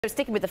So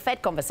sticking with the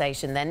Fed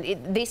conversation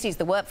then, this is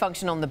the work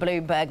function on the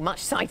Bloomberg, much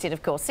cited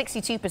of course,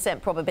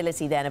 62%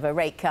 probability then of a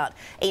rate cut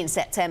in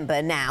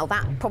September. Now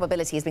that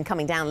probability has been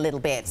coming down a little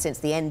bit since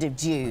the end of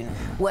June,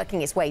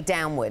 working its way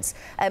downwards.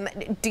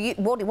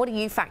 What are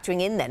you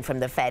factoring in then from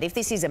the Fed? If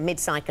this is a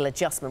mid-cycle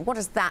adjustment, what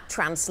does that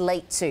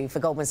translate to for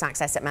Goldman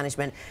Sachs Asset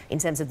Management in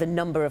terms of the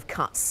number of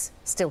cuts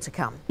still to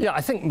come? Yeah,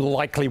 I think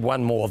likely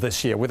one more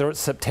this year. Whether it's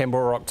September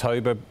or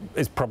October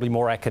is probably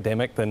more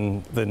academic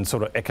than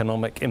sort of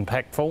economic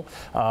impactful.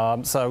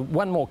 So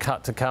one more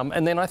cut to come,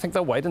 and then I think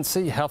they'll wait and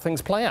see how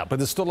things play out. But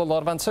there's still a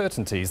lot of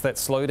uncertainties. That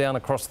slowdown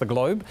across the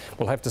globe,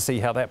 we'll have to see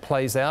how that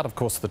plays out. Of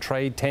course, the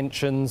trade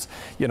tensions,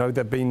 you know,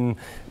 they've been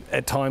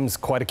at times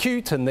quite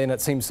acute, and then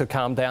it seems to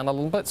calm down a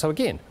little bit. So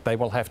again, they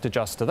will have to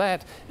adjust to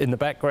that. In the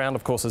background,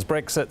 of course, is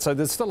Brexit. So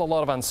there's still a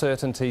lot of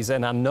uncertainties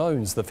and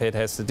unknowns the Fed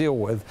has to deal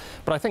with.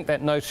 But I think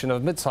that notion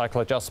of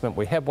mid-cycle adjustment,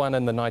 we had one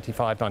in the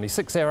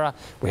 95-96 era.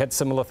 We had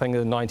similar thing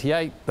in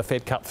 98. The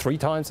Fed cut 3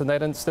 times in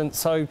that instance.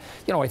 So, you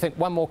know, I think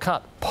one more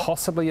cut,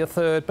 possibly a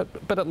third,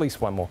 but at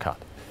least one more cut.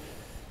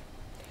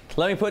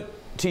 Let me put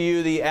to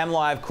you the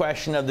MLive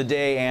question of the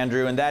day,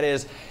 Andrew, and that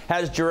is,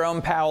 has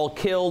Jerome Powell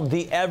killed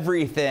the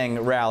everything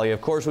rally?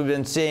 Of course, we've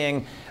been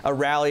seeing a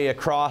rally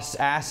across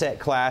asset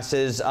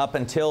classes up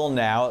until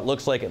now. It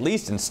looks like, at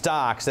least in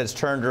stocks, that's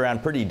turned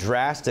around pretty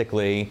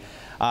drastically,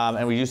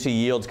 and we do see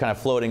yields kind of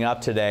floating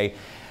up today.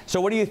 So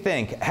what do you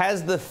think?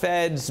 Has the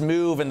Fed's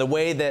move and the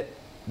way that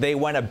they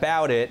went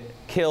about it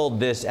killed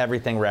this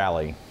everything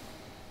rally?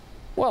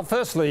 Well,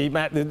 firstly,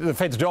 Matt, the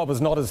Fed's job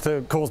is not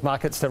to cause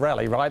markets to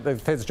rally, right? The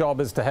Fed's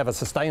job is to have a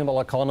sustainable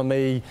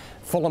economy,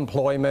 full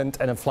employment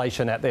and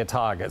inflation at their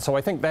target. So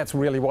I think that's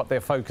really what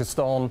they're focused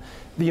on.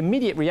 The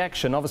immediate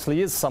reaction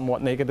obviously is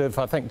somewhat negative,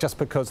 I think, just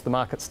because the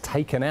market's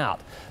taken out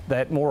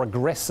that more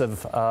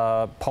aggressive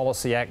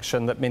policy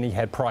action that many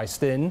had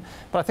priced in.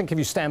 But I think if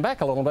you stand back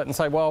a little bit and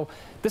say, well,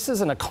 this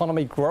is an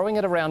economy growing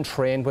at around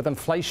trend with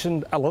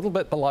inflation a little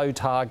bit below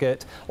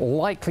target,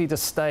 likely to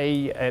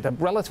stay at a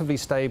relatively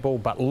stable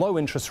but low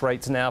interest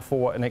rates now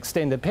for an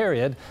extended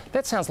period,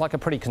 that sounds like a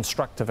pretty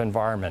constructive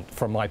environment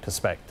from my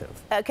perspective.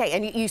 OK,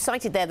 and you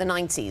cited there the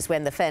 90s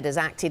when the Fed has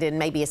acted in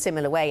maybe a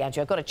similar way,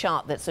 Andrew. I've got a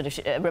chart that sort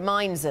of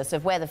reminds us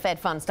of where the Fed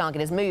funds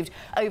target has moved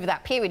over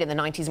that period in the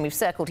 90s, and we've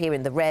circled here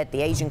in the red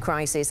the Asian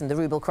crisis and the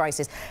ruble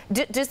crisis.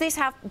 Does this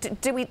have,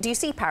 do you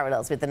see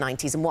parallels with the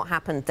 90s and what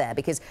happened there?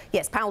 Because,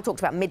 yes, Powell talked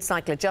about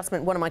mid-cycle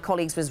adjustment. One of my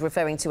colleagues was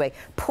referring to a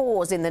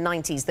pause in the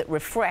 90s that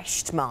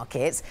refreshed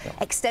markets. Yeah.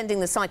 Extending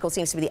the cycle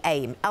seems to be the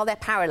aim. Are there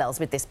parallels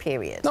with this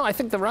period? No, I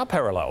think there are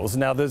parallels.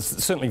 Now, there's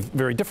certainly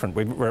very different.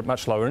 We're at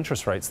much lower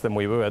interest rates than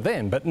we were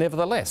then, but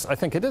nevertheless, I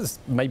think it is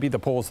maybe the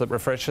pause that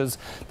refreshes.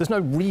 There's no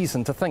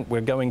reason to think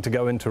we're going to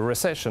go into a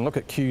recession. Look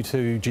at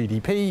Q2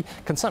 GDP.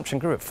 Consumption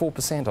grew at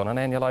 4% on an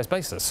annualized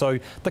basis. So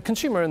the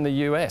consumer in the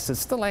US is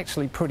still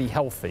actually pretty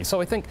healthy.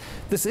 So I think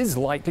this is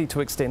likely to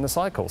extend the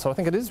cycle. So I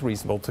think it is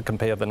reasonable to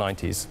compare the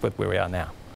 90s with where we are now.